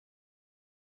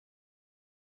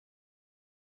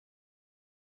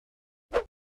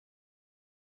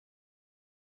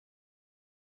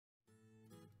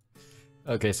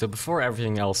Okay, so before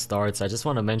everything else starts, I just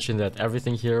want to mention that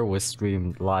everything here was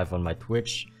streamed live on my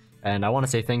Twitch, and I want to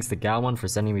say thanks to Gaomon for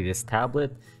sending me this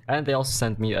tablet, and they also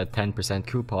sent me a 10%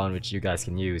 coupon which you guys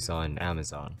can use on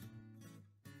Amazon.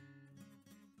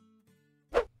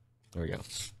 There we go.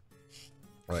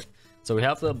 Alright, so we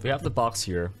have the box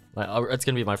here. It's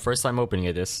gonna be my first time opening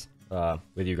it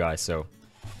with you guys, so...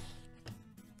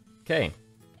 Okay.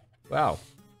 Wow.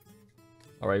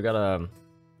 Alright, we got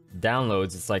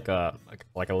downloads. It's like a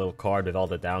little card with all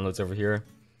the downloads over here.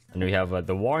 And we have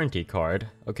the warranty card.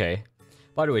 Okay.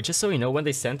 By the way, just so you know, when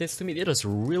they sent this to me, it was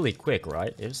really quick,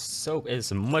 right?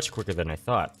 It's much quicker than I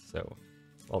thought. So,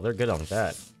 well, they're good on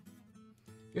that.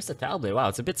 Here's the tablet. Wow,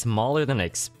 it's a bit smaller than I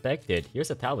expected. Here's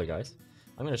the tablet, guys.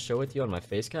 I'm gonna show it to you on my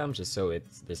face cam just so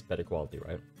there's better quality,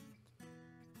 right?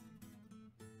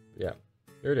 Yeah,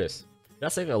 here it is.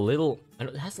 That's like a little, and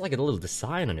it has like a little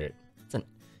design on it.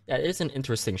 Yeah, it is an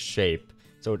interesting shape.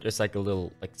 So it's like a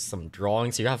little, like some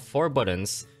drawings. You have 4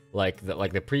 buttons, like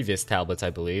the previous tablets, I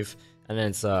believe, and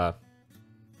then it's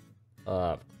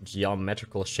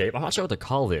geometrical shape. I'm not sure what to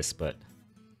call this, but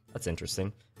that's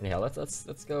interesting. Anyhow,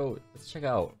 let's go. Let's check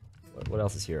out what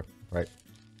else is here. Right.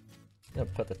 I'm gonna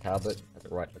put the tablet at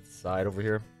the side over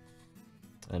here,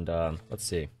 and let's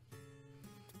see.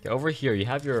 Okay, over here you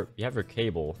have your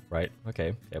cable, right?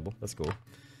 Okay, cable. That's cool.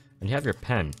 And you have your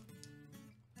pen.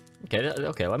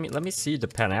 Okay, let me see the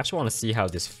pen. I actually want to see how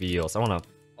this feels. I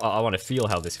want to feel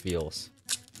how this feels.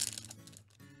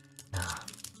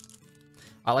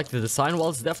 I like the design. Well,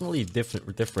 it's definitely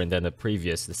different than the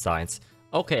previous designs.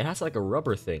 Okay, it has like a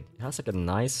rubber thing. It has like a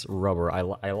nice rubber. I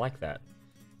like that.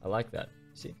 I like that.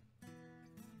 See?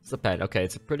 It's the pen. Okay,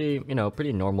 it's a pretty,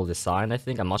 pretty normal design, I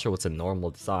think. I'm not sure what's a normal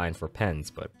design for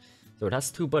pens, but so it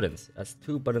has 2 buttons. It has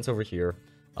 2 buttons over here.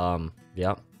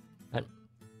 Yeah. And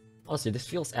honestly, this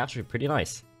feels actually pretty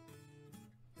nice.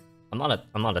 I'm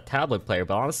not a tablet player,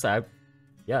 but honestly,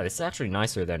 yeah, this is actually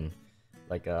nicer than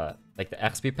like the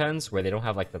XP pens where they don't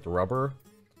have like that rubber.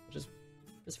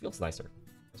 This feels nicer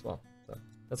as well. So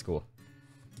that's cool.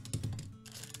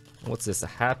 What's this? A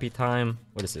happy time?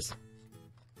 What is this?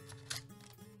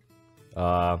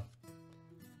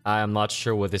 I'm not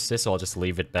sure what this is, so I'll just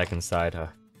leave it back inside.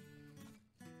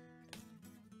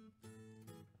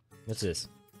 What's this?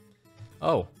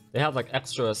 Oh, they have like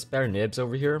extra spare nibs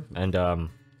over here, and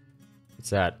what's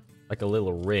that? Like a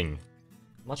little ring.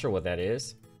 I'm not sure what that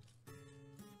is.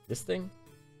 This thing?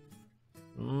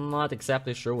 I'm not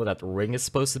exactly sure what that ring is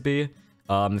supposed to be.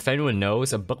 If anyone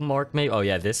knows, a bookmark maybe? Oh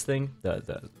yeah, this thing?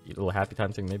 The little happy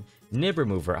time thing maybe? Nib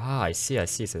remover. Ah, I see,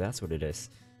 so that's what it is.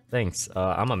 Thanks.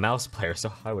 I'm a mouse player,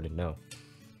 so I wouldn't know.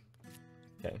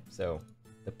 Okay, so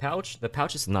the pouch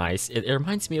is nice. It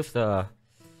reminds me of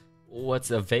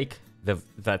what's a vague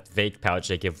that vague pouch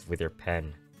they give with your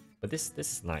pen. But this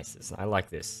is nice. I like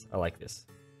this. Okay.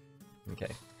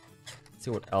 Let's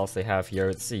see what else they have here.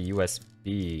 Let's see,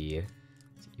 USB.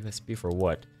 USB for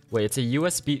what? Wait, it's a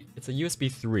USB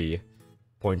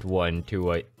 3.1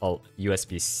 to a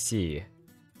USB-C,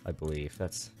 I believe.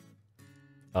 That's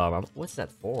what's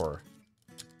that for?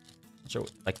 So,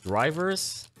 like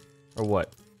drivers or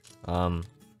what?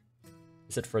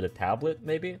 Is it for the tablet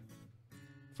maybe?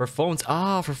 For phones?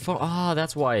 For phone.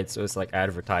 That's why it's like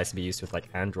advertised to be used with like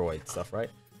Android stuff, right?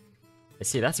 I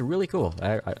see. That's really cool.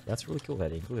 That's really cool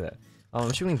that they include that. I'm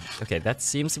assuming. Okay, that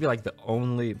seems to be like the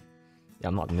only. Yeah,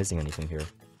 I'm not missing anything here.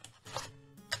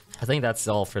 I think that's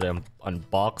all for the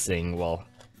unboxing. Well,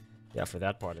 yeah, for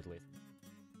that part at least.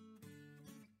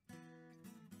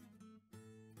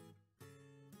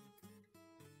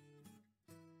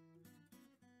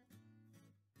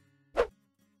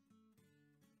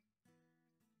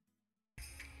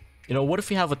 What if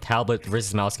we have a tablet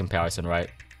versus mouse comparison, right?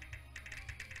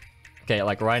 Okay,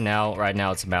 like right now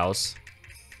it's mouse.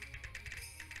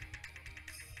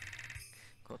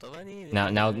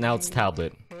 Now it's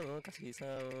tablet.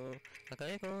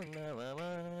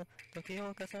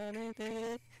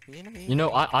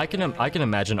 I can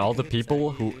imagine all the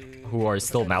people who are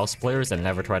still mouse players and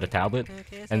never tried a tablet,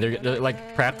 and they're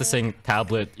like practicing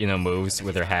tablet moves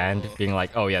with their hand, being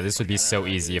like, oh yeah, this would be so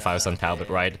easy if I was on tablet,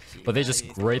 right? But they just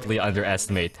greatly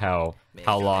underestimate how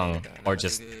long, or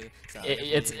just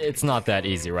it's not that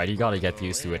easy, right? You gotta get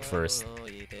used to it first.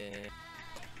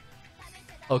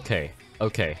 Okay.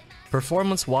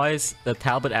 Performance-wise, the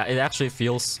tablet, it actually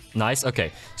feels nice.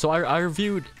 Okay, so I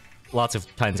reviewed lots of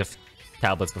kinds of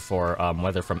tablets before,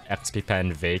 whether from XP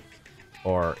Pen, Vape,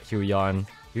 or Huion.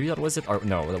 Huion, was it? Or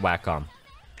no, the Wacom.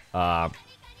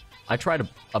 I tried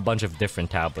a bunch of different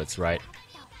tablets, right?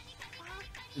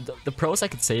 The pros I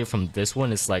could say from this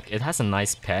one is like, it has a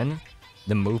nice pen.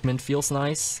 The movement feels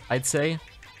nice, I'd say.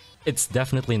 it's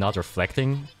definitely not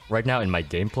reflecting right now in my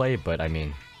gameplay, but I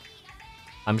mean,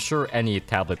 I'm sure any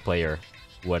tablet player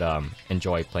would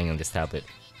enjoy playing on this tablet.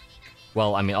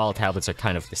 Well, I mean, all tablets are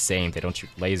kind of the same. They don't shoot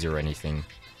laser or anything.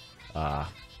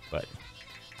 But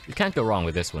you can't go wrong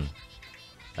with this one,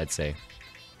 I'd say.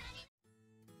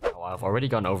 Now, I've already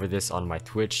gone over this on my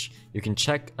Twitch. You can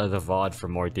check the VOD for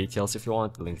more details if you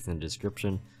want. The link's in the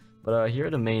description. But here are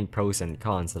the main pros and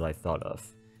cons that I thought of.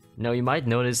 Now, you might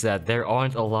notice that there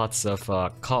aren't a lots of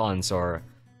cons or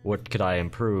what could I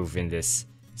improve in this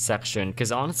section,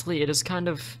 because honestly, it is kind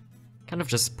of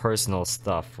just personal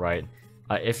stuff, right?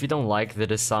 If you don't like the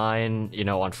design, you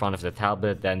know, on front of the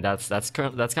tablet, then that's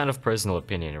kind of personal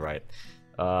opinion, right?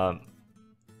 But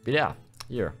yeah,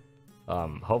 here.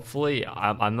 Hopefully,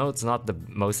 I know it's not the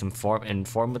most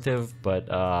informative,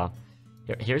 but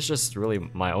here's just really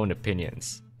my own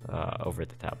opinions over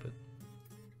the tablet.